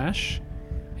that flash.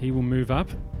 He will move up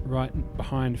right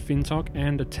behind Fintok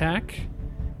and attack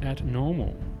at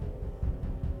normal.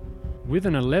 With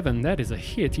an 11, that is a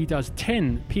hit. He does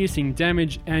 10 piercing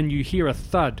damage, and you hear a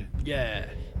thud. Yeah.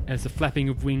 As the flapping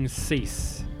of wings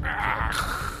cease.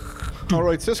 All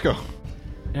right, Cisco.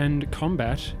 And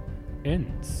combat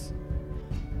ends.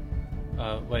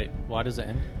 Wait, why does it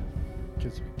end?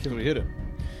 Because we hit it.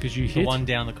 Because you The hit... one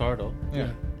down the corridor.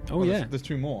 Yeah. Oh, Well, yeah. There's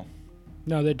two more.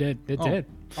 No, they're dead. They're Oh. dead.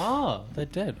 Oh, they're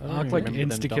dead. I don't Ark even like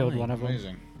remember them insta-killed dying. one of them.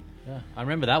 Amazing. Yeah, I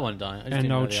remember that one dying. I just And didn't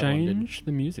know I'll the other one didn't. change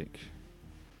the music.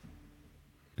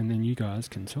 And then you guys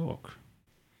can talk.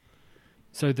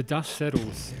 So the dust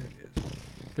settles.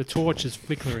 The torch is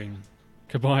flickering.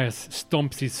 Kobayas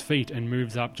stomps his feet and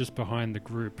moves up just behind the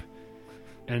group.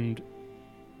 And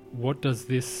what does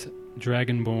this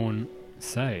Dragonborn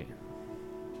say?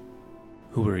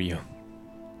 Who are you?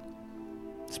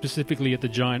 Specifically at the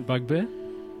giant bugbear?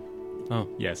 Oh,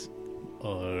 Yes.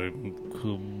 I'm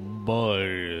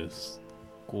Kobayas.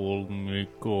 Call me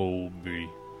Kobe.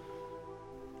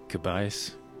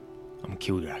 Kobayas. I'm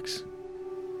Kilgrax.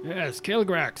 Yes,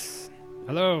 Kilgrax.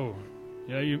 Hello.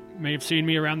 Yeah, you may have seen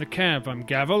me around the camp. I'm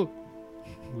Gavel.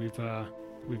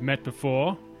 We've met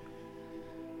before.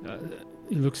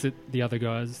 He looks at the other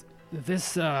guys.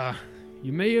 This,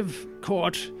 you may have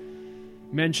caught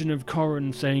mention of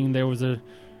Corrin saying there was a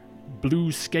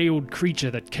blue-scaled creature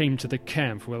that came to the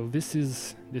camp. Well, this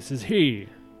is he,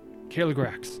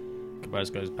 Kilgrax.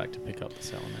 Kobayas goes back to pick up the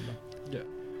salamander.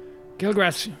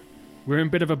 Kilgrax, we're in a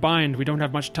bit of a bind. We don't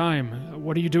have much time.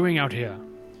 What are you doing out here?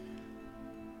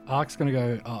 Ark's going to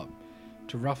go up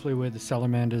to roughly where the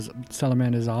salamanders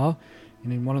are,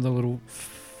 and in one of the little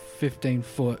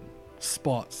 15-foot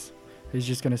spots, he's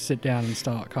just going to sit down and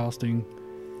start casting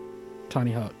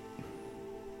Tiny Hut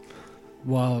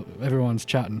while everyone's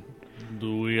chatting.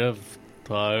 Do we have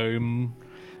time?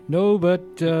 No, but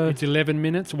It's 11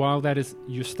 minutes. While that is,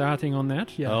 you're starting on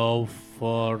that. yeah. How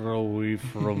far are we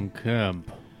from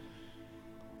camp?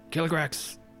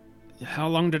 Kilgrax, how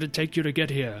long did it take you to get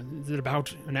here? Is it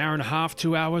about an hour and a half,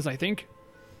 2 hours, I think?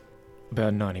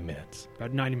 About 90 minutes.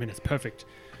 About 90 minutes, perfect.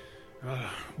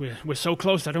 We're so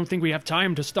close, I don't think we have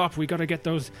time to stop. We gotta get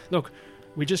those... Look,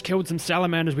 we just killed some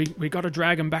salamanders. We gotta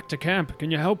drag them back to camp.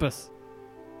 Can you help us?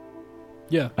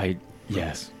 Yeah.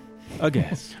 Yes. I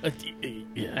guess.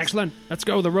 Yes. Excellent. Let's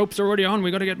go. The rope's already on.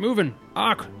 We gotta get moving.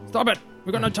 Ark, stop it.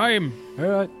 We got no time. All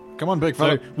right. Come on, big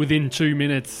So fella. within 2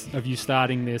 minutes of you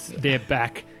starting this, they're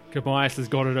back. Kobayas has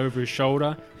got it over his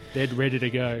shoulder. They're ready to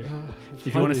go.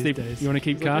 If you want to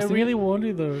keep casting,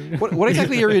 wanted though.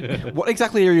 What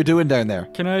exactly are you doing down there?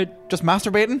 Can I Just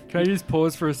masturbating? just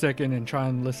pause for a second and try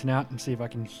and listen out and see if I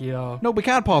can hear No, we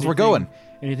can't pause. We're Anything- going.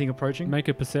 anything approaching? make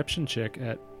a perception check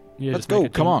at. Yeah, Let's just make go, a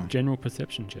come on. General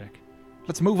perception check.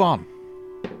 Let's move on.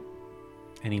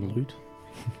 Any loot?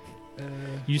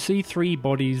 You see 3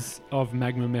 bodies of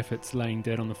Magnum efforts laying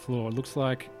dead on the floor. It looks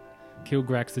like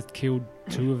Kilgrax has killed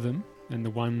 2 of them, and the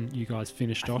one you guys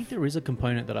finished I off. think there is a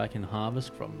component that I can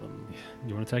harvest from them.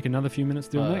 You want to take another few minutes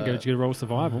doing that? Go to roll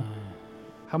survival.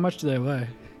 How much do they weigh?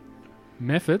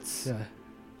 Mephits, Yeah.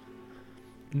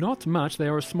 not much. They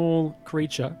are a small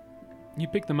creature. You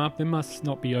pick them up, they must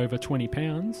not be over 20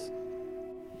 pounds.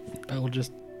 I'll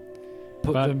just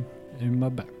put But- them in my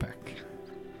backpack.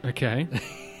 Okay.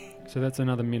 So that's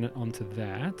another minute onto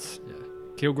that. Yeah.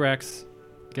 Kilgrax,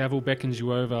 Gavel beckons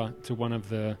you over to one of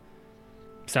the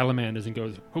salamanders and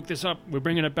goes, hook this up, we're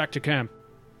bringing it back to camp.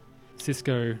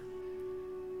 Cisco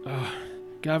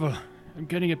Gavel, I'm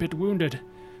getting a bit wounded.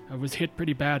 I was hit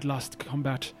pretty bad last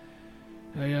combat.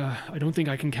 I don't think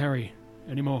I can carry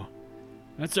anymore.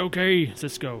 That's okay,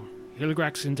 Cisco.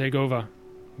 Kilgrax can take over.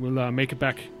 We'll make it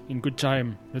back in good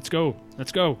time. Let's go.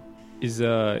 Is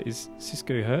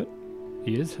Cisco hurt?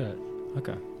 He is hurt.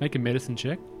 Okay. Make a medicine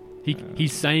check.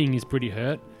 He's saying he's pretty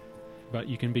hurt, but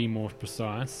you can be more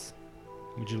precise.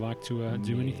 Would you like to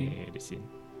do anything? Medicine.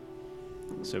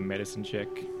 So medicine check.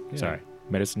 Yeah. Sorry,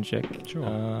 medicine check.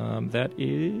 Sure. That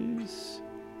is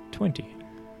 20.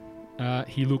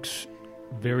 He looks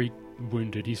very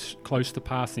wounded. He's close to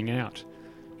passing out.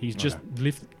 He's just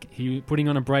putting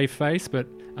on a brave face, but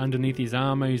underneath his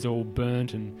armor, he's all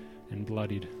burnt and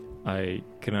bloodied.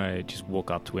 Can I just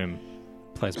walk up to him,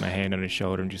 place my hand on his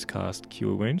shoulder, and just cast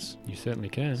Cure Wounds? You certainly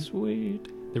can.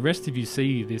 Sweet. The rest of you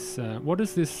see this. What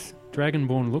does this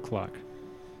Dragonborn look like?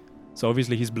 So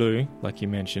obviously he's blue, like you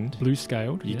mentioned. Blue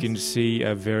scaled. You yes. can see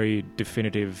a very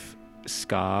definitive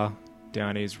scar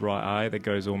down his right eye that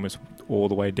goes almost all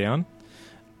the way down.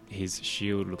 His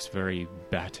shield looks very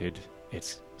battered.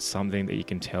 It's something that you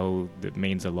can tell that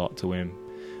means a lot to him.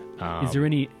 Is there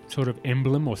any sort of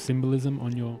emblem or symbolism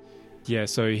on your... Yeah,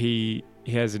 so he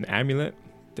has an amulet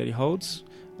that he holds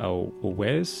or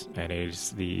wears, and it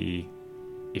is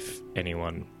if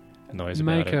anyone knows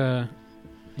about it.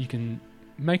 You can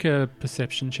make a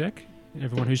perception check.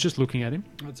 Everyone who's just looking at him.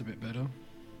 That's a bit better.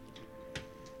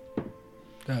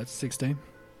 That's 16.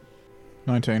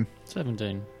 19.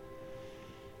 17.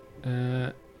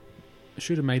 I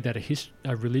should have made that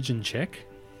a religion check,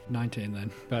 19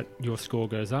 then. but your score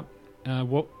goes up.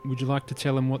 What would you like to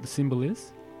tell him what the symbol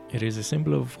is? It is a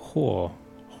symbol of whore.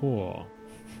 Whore.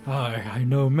 I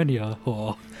know many a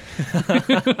whore.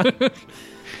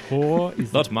 Whore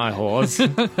is Not my whores.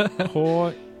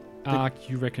 Whore.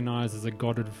 You recognise as a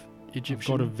god of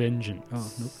Egyptian. god of vengeance.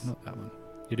 Oh, no, not that one.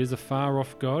 It is a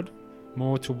far-off god,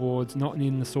 more towards not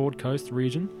in the Sword Coast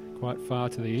region, quite far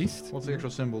to the east. What's the actual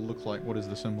symbol look like? What is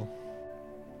the symbol?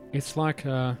 It's like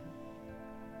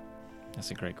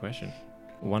That's a great question.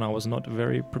 One I was not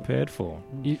very prepared for.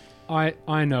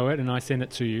 I know it, and I send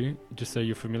it to you just so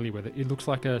you're familiar with it. It looks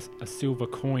like a silver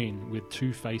coin with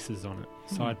two faces on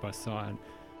it, side by side,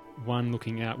 one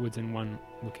looking outwards and one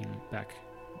looking back.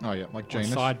 Oh yeah, like On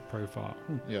Janus. side profile.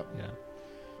 Yeah. Yeah.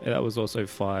 That was also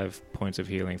 5 points of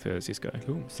healing for Cisco.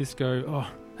 Cool. Cisco. Oh,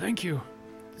 thank you.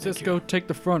 Cisco, take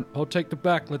the front. I'll take the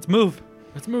back. Let's move.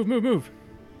 Let's move.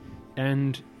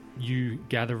 And you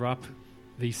gather up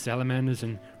these salamanders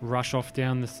and rush off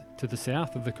down to the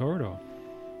south of the corridor.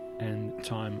 And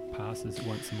time passes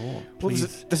once more. Well,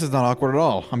 Please. this is not awkward at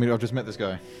all. I mean, I've just met this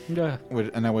guy, Yeah.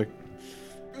 and now we.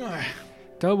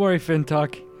 Don't worry,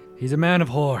 Fintok. He's a man of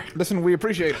whore. Listen, we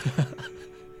appreciate it.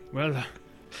 Well,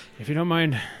 if you don't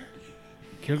mind,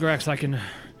 Kilgrax, I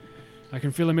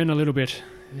can fill him in a little bit.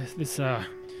 This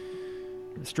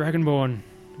Dragonborn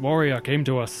warrior came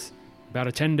to us about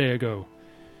a 10 day ago,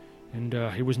 and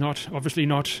he was obviously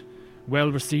not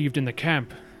well received in the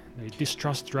camp. They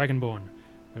distrust Dragonborn,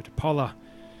 but Paula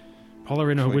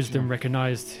in her Quite wisdom so.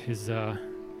 recognized his.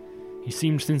 He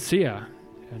seemed sincere,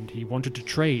 and he wanted to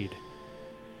trade.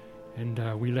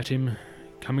 And we let him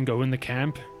come and go in the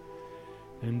camp,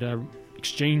 and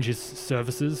exchange his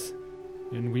services,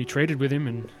 and we traded with him,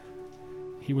 and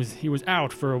he was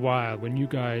out for a while when you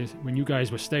guys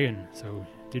were staying, so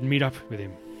didn't meet up with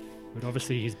him. But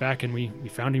obviously he's back, and we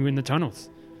found him in the tunnels.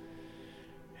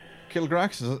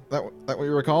 Kilgrax, is that what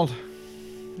you were called?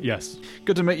 Yes.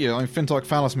 Good to meet you. I'm Fintok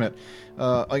Phallasmith.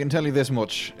 I can tell you this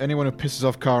much: anyone who pisses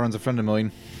off Karen's a friend of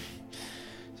mine.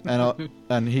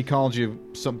 And he called you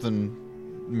something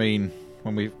mean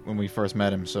when we first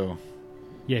met him, so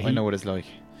Yeah, I know what it's like.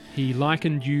 he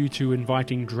likened you to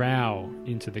inviting Drow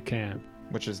into the camp,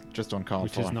 Which is just uncalled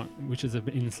for. which is an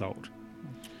insult.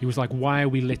 He was like, "Why are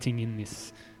we letting in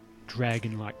this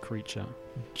dragon-like creature?"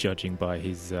 Judging by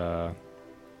his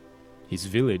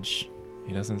village,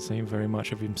 he doesn't seem very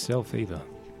much of himself either.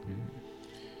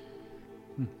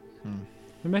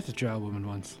 I met a drow woman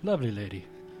once. Lovely lady.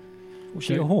 Was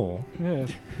she a whore?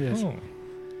 Yes. Yes. Oh.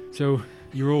 So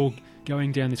you're all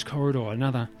going down this corridor.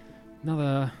 Another.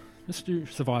 Let's do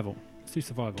survival.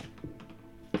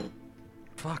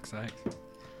 Fuck's sake.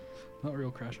 Not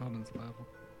real crash hard in survival.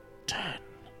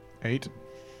 8.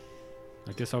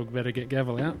 I guess I'll better get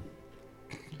Gavel out.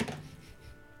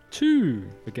 2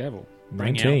 for Gavel.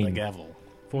 Bring out 19. the gavel.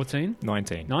 14.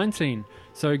 19. 19.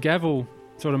 So Gavel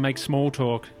sort of makes small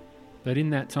talk, but in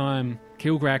that time,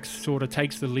 Kilgrax sort of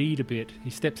takes the lead a bit. He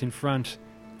steps in front,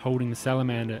 holding the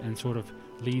salamander, and sort of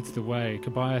leads the way.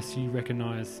 Kobayas, you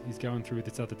recognise he's going through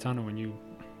this other tunnel, and you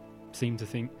seem to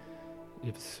think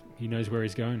he knows where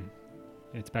he's going.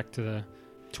 It's back to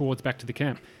the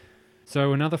camp.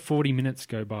 So another 40 minutes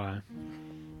go by,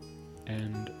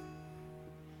 and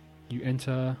you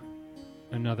enter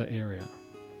another area.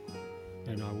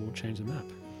 And I will change the map.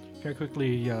 Can I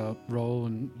quickly roll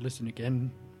and listen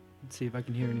again and see if I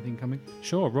can hear anything coming?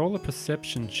 Sure, roll a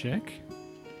perception check.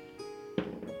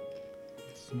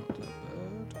 It's not that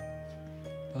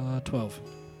bad. 12.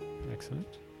 Excellent.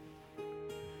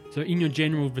 So in your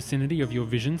general vicinity of your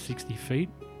vision, 60 feet,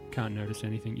 can't notice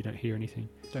anything, you don't hear anything.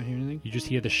 Don't hear anything? You just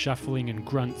hear the shuffling and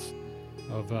grunts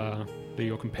of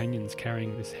your companions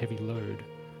carrying this heavy load.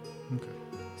 Okay.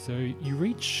 So you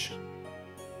reach...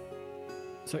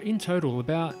 So in total,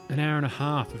 about an hour and a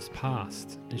half has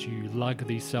passed as you lug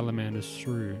these salamanders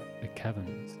through the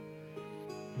caverns.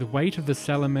 The weight of the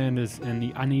salamanders and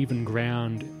the uneven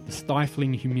ground, the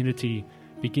stifling humidity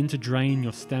begin to drain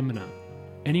your stamina.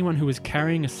 Anyone who is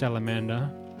carrying a salamander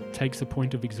takes a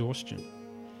point of exhaustion.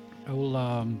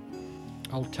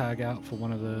 I'll tag out for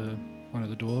one of the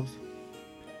dwarves.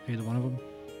 Either one of them.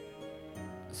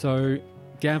 So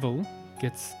Gavel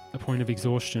gets a point of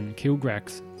exhaustion,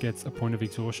 Kilgrax gets a point of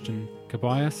exhaustion,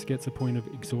 Kobayas gets a point of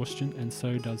exhaustion, and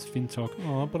so does Fintok.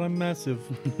 Oh, but I'm massive.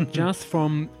 Just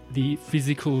from the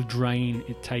physical drain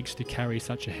it takes to carry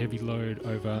such a heavy load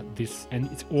over this,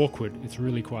 and it's awkward. It's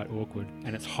really quite awkward,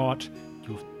 and it's hot.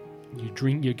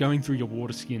 You're going through your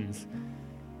water skins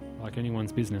like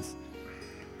anyone's business.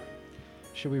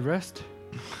 Should we rest?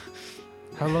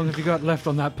 How long have you got left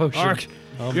on that potion? Ark,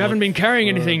 you haven't been carrying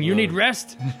anything. You need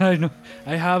rest. I know.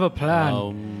 I have a plan.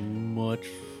 How much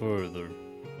further?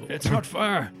 It's not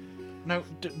far. Now,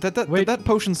 did that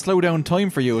potion slow down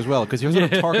time for you as well? Because you're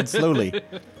sort of talking slowly.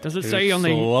 Does it say on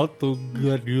It's a the... lot to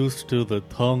get used to the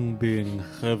tongue being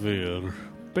heavier.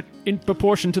 But in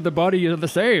proportion to the body, you're the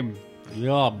same.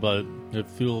 Yeah, but it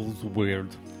feels weird.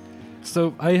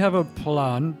 So I have a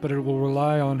plan, but it will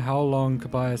rely on how long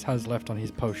Kobayas has left on his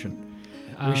potion.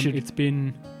 It's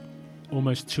been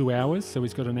almost 2 hours, so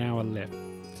he's got an hour left.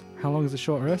 How long is a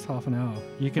short rest? Half an hour.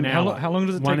 You can. An How, hour. how long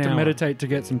does it 1 take to hour. meditate to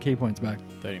get some key points back?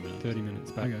 30 minutes. 30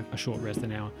 minutes back. Okay. A short rest,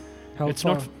 an hour. How It's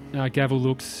far? not... Gavel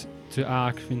looks to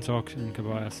Ark, Fintok, and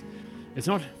Kobayas. It's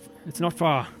not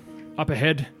far. Up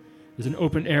ahead, there's an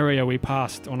open area we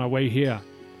passed on our way here.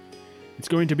 It's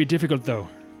going to be difficult, though.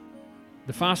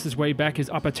 The fastest way back is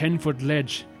up a 10-foot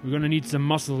ledge. We're going to need some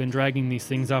muscle in dragging these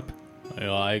things up.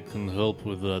 I can help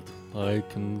with that. I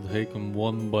can take them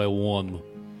one by one.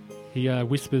 He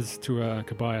whispers to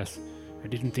Kobayas, I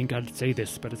didn't think I'd say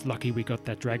this, but it's lucky we got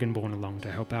that Dragonborn along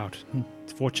to help out.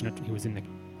 It's fortunate he was in the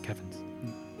caverns.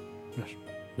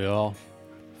 Yeah.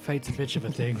 Fate's a bitch of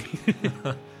a thing.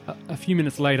 A few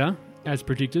minutes later, as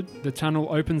predicted, the tunnel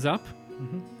opens up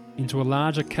into a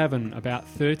larger cavern about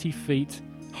 30 feet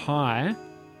high,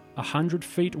 100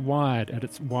 feet wide at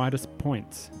its widest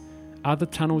points. Other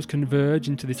tunnels converge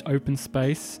into this open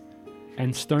space,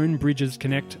 and stone bridges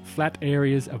connect flat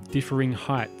areas of differing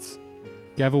heights.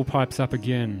 Gavel pipes up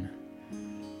again.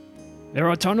 There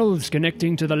are tunnels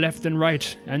connecting to the left and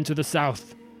right, and to the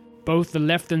south. Both the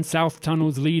left and south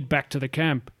tunnels lead back to the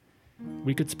camp.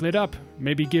 We could split up,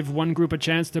 maybe give one group a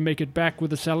chance to make it back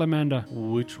with a salamander.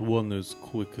 Which one is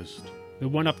quickest? The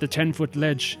one up the 10-foot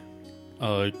ledge.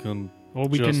 I can Or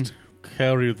we just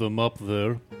carry them up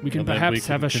there. We can and then perhaps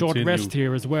have a short continue. rest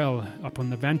here as well, up on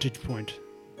the vantage point.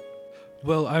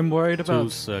 Well, I'm worried 2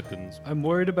 about. seconds. I'm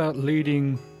worried about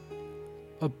leading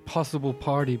a possible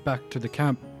party back to the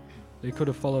camp. They could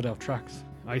have followed our tracks.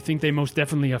 I think they most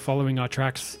definitely are following our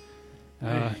tracks.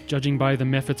 Judging by the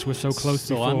methods we're so close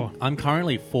so before. I'm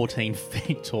currently 14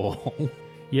 feet tall.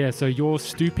 Yeah, so you're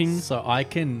stooping. So I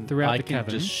can Throughout I the can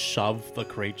cavern. just shove the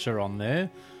creature on there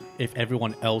if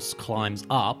everyone else climbs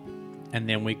up, and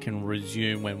then we can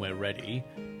resume when we're ready.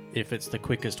 If it's the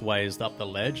quickest way is up the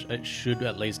ledge, it should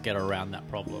at least get around that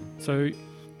problem. So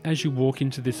as you walk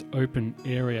into this open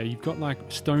area, you've got like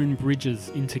stone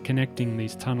bridges interconnecting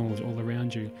these tunnels all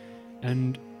around you.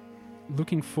 And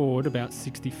looking forward about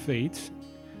 60 feet,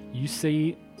 you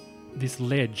see this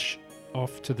ledge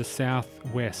off to the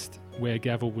southwest where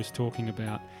Gavel was talking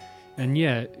about. And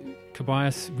yeah,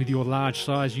 Kobayas, with your large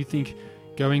size, you think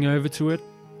going over to it,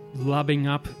 lubbing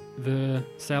up the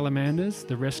salamanders,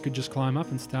 the rest could just climb up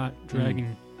and start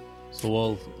dragging.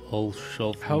 So I'll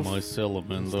shove How my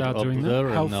salamander start up doing that? there,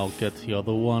 How and I'll get the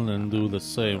other one and do the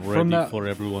same, From ready that- for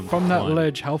everyone From to that climb.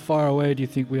 ledge, how far away do you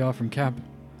think we are from camp?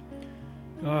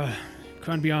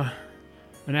 Can't be an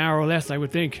hour or less, I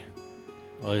would think.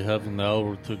 I have an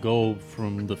hour to go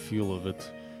from the feel of it.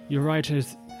 You're right.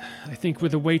 I think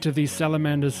with the weight of these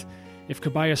salamanders, If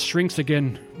Kobayas shrinks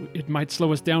again, it might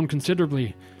slow us down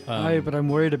considerably. Aye, but I'm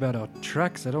worried about our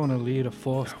tracks. I don't want to lead a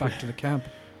force back to the camp.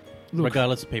 Look.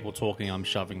 Regardless of people talking, I'm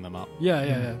shoving them up.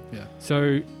 Yeah.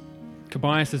 So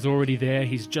Kobayas is already there.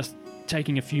 He's just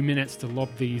taking a few minutes to lob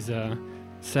these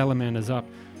salamanders up.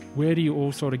 Where do you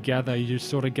all sort of gather? You just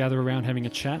sort of gather around having a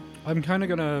chat? I'm kind of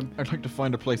going to... I'd like to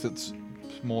find a place that's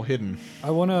more hidden.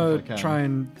 I want If I to can. try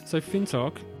and... So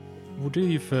Fintok, we'll do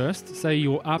you first. Say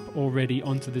you're up already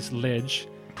onto this ledge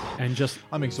and just...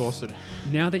 I'm exhausted.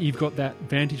 Now that you've got that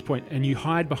vantage point and you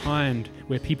hide behind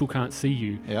where people can't see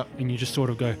you, Yep. and you just sort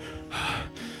of go,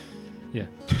 yeah.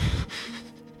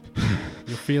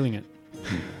 You're feeling it.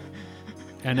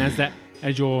 And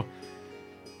as you're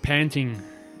panting,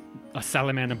 a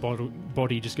salamander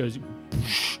body just goes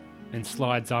and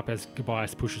slides up as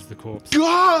Kobayas pushes the corpse.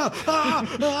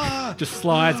 Just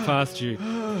slides past you.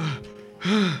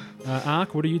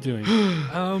 Ark, what are you doing?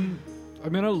 I'm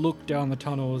going to look down the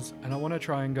tunnels and I want to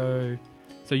try and go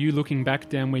So you looking back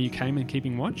down where you came and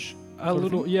keeping watch? a Sort of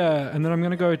little... thing? Yeah, and then I'm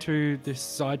going to go to this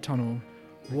side tunnel,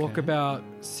 walk Okay. about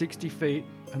 60 feet,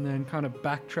 and then kind of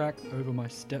backtrack over my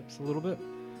steps a little bit.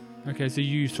 Okay, so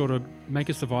you sort of make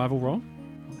a survival roll.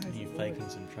 You faking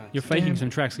some tracks. You're faking Damn. some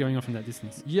tracks going off in that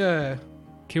distance. Yeah.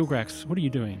 Kilgrax, what are you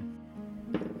doing?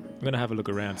 I'm going to have a look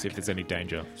around, see if there's any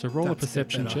danger. So roll a That's a bit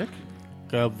perception better. check.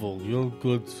 Gavel, you're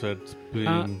good at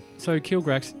being... So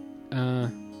Kilgrax,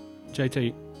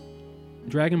 JT,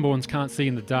 Dragonborns can't see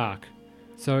in the dark.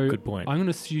 So Good point. I'm going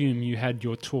to assume you had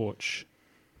your torch.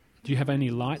 Do you have any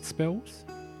light spells?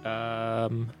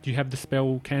 Do you have the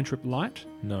spell Cantrip Light?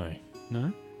 No.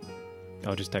 No?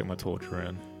 I'll just take my torch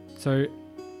around. So,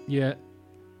 yeah,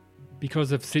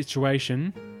 because of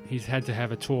situation, he's had to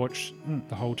have a torch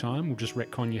the whole time. We'll just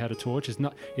retcon you had a torch. It's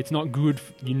not good.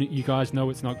 You guys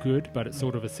know it's not good, but it's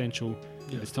sort of essential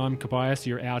Yeah. this time. Kobayas,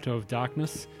 you're out of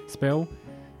darkness spell,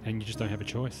 and you just don't have a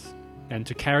choice. And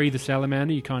to carry the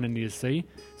salamander, you kind of need to see.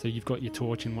 So you've got your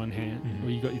torch in one hand, or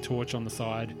you've got your torch on the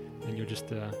side, and you're just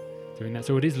doing that.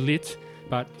 So it is lit,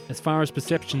 but as far as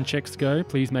perception checks go,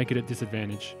 please make it at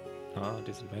disadvantage.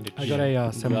 Disadvantage. I got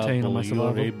a 17 on my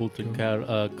survival. You're able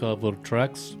to cover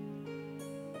tracks.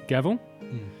 Gavel?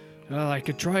 I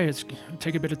could try it. It'll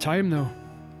take a bit of time, though.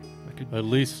 I could At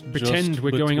least pretend just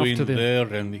we're going off between to the...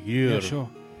 there and here. Yeah, sure.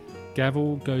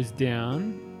 Gavel goes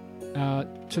down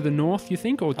to the north, you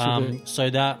think, or to the... So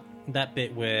that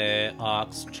bit where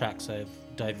Ark's tracks have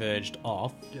diverged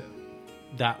off,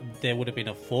 that there would have been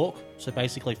a fork. So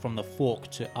basically, from the fork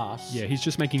to us, Yeah, he's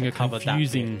just making a cover that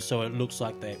confusing... bit. So it looks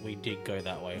like that we did go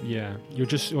that way. Yeah, you're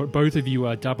just... Or both of you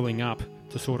are doubling up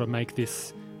to sort of make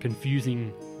this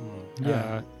confusing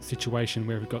situation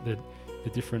where we've got the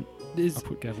different... I'll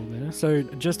put Gavel there. So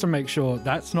just to make sure,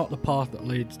 that's not the path that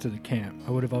leads to the camp.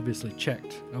 I would have obviously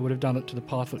checked. I would have done it to the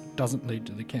path that doesn't lead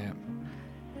to the camp.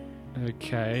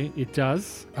 Okay, it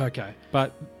does, Okay.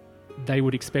 but they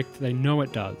would expect... They know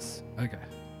it does. Okay.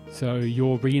 So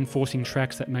you're reinforcing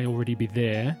tracks that may already be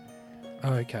there.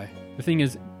 Okay. The thing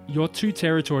is, your two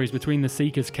territories between the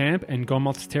Seekers camp and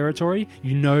Gomoth's territory,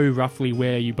 you know roughly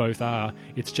where you both are.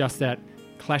 It's just that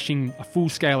clashing a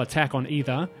full-scale attack on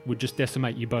either would just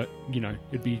decimate you both. You know,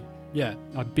 it'd be Yeah.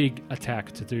 a big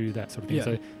attack to do that sort of thing. Yeah.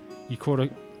 So you gotta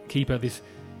keep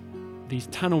these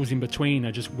tunnels in between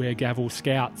are just where Gavel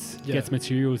scouts, Yeah. gets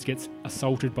materials, gets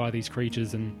assaulted by these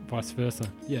creatures, and vice versa.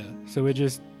 Yeah. So we're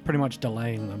just pretty much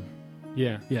delaying them.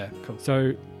 Yeah. Yeah. Cool.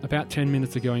 So about 10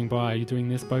 minutes are going by. You're doing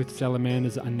this. Both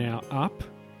salamanders are now up.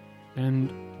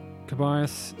 And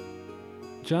Kobayas,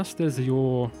 just as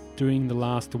you're doing the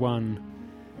last one,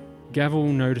 Gavel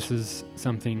notices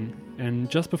something. And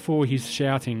just before he's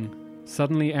shouting,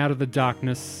 suddenly out of the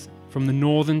darkness, from the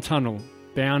northern tunnel,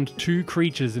 bound two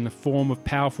creatures in the form of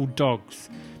powerful dogs.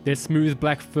 Their smooth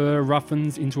black fur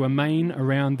roughens into a mane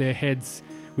around their heads,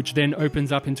 which then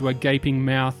opens up into a gaping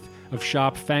mouth of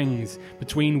sharp fangs,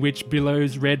 between which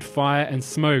billows red fire and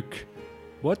smoke.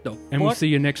 What the And we'll see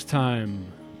you next time.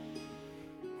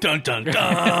 Dun dun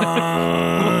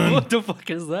dun! What the fuck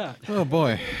is that? Oh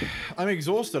boy. I'm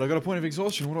exhausted. I got a point of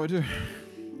exhaustion. What do I do?